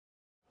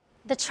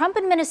The Trump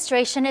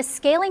administration is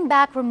scaling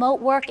back remote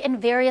work in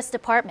various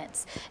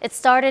departments. It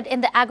started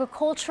in the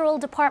agricultural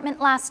department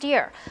last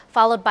year,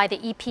 followed by the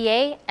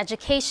EPA,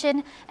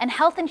 Education, and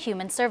Health and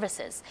Human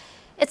Services.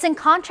 It's in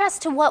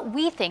contrast to what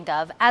we think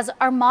of as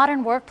our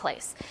modern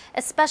workplace,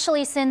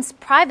 especially since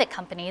private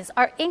companies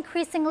are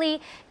increasingly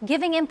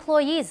giving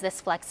employees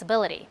this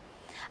flexibility.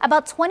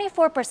 About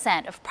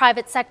 24% of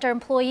private sector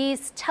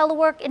employees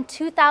telework in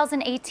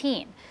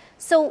 2018.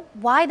 So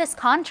why this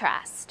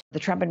contrast? The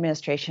Trump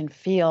administration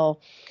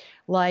feel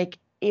like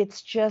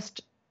it's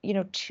just,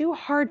 too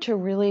hard to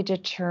really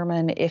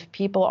determine if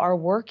people are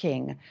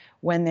working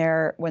when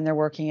they're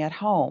working at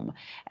home.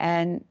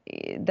 And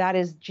that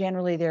is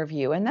generally their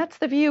view. And that's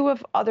the view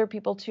of other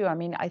people too. I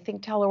mean, I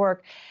think telework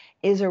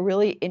is a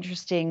really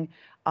interesting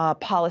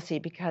policy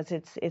because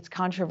it's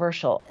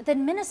controversial. The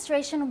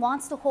administration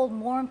wants to hold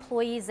more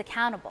employees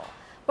accountable.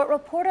 But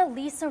reporter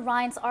Lisa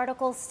Ryan's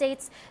article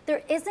states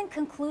there isn't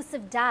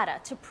conclusive data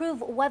to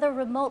prove whether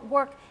remote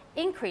work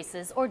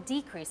increases or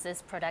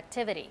decreases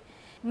productivity.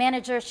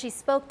 Managers she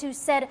spoke to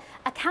said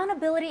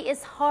accountability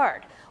is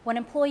hard when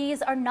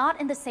employees are not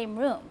in the same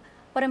room,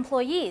 but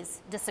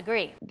employees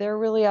disagree. They're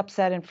really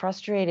upset and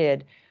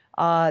frustrated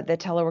that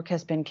telework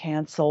has been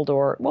canceled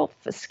or,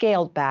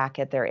 scaled back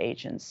at their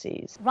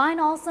agencies. Ryan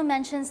also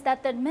mentions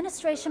that the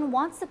administration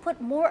wants to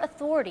put more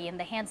authority in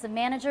the hands of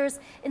managers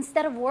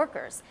instead of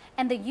workers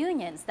and the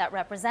unions that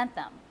represent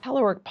them.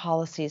 Telework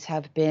policies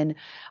have been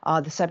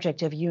the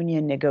subject of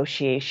union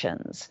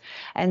negotiations.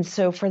 And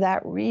so for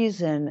that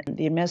reason,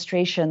 the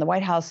administration, the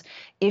White House,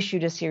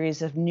 issued a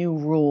series of new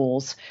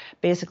rules,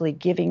 basically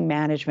giving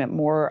management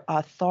more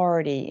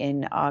authority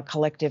in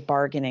collective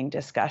bargaining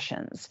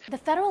discussions. The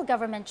federal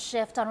government's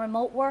shift on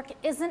remote work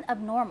isn't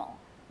abnormal.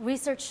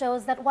 Research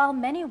shows that while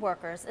many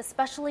workers,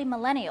 especially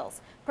millennials,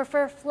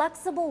 prefer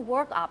flexible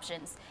work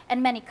options,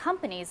 and many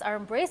companies are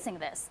embracing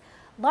this,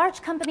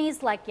 large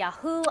companies like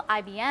Yahoo,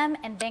 IBM,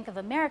 and Bank of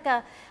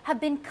America have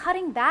been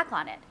cutting back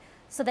on it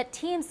so that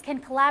teams can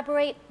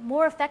collaborate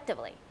more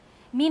effectively.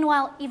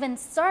 Meanwhile, even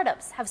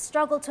startups have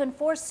struggled to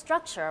enforce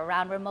structure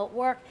around remote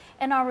work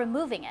and are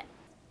removing it.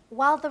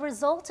 While the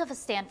result of a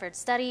Stanford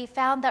study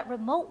found that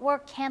remote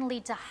work can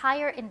lead to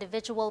higher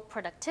individual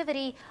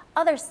productivity,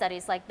 other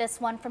studies like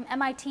this one from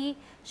MIT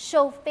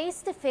show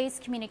face-to-face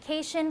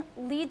communication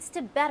leads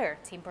to better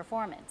team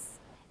performance.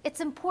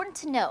 It's important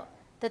to note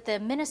that the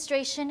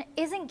administration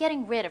isn't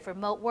getting rid of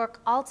remote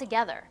work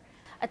altogether.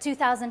 A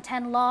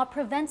 2010 law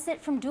prevents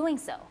it from doing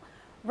so.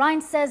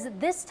 Ryan says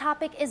this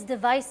topic is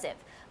divisive,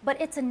 but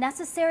it's a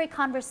necessary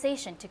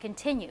conversation to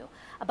continue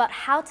about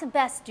how to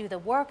best do the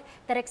work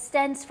that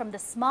extends from the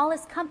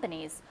smallest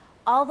companies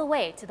all the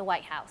way to the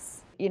White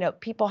House.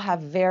 People have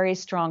very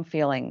strong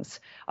feelings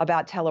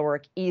about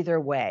telework either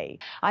way.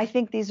 I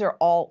think these are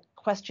all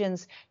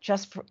questions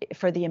just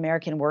for the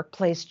American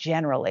workplace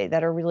generally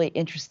that are really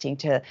interesting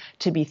to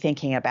be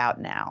thinking about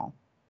now.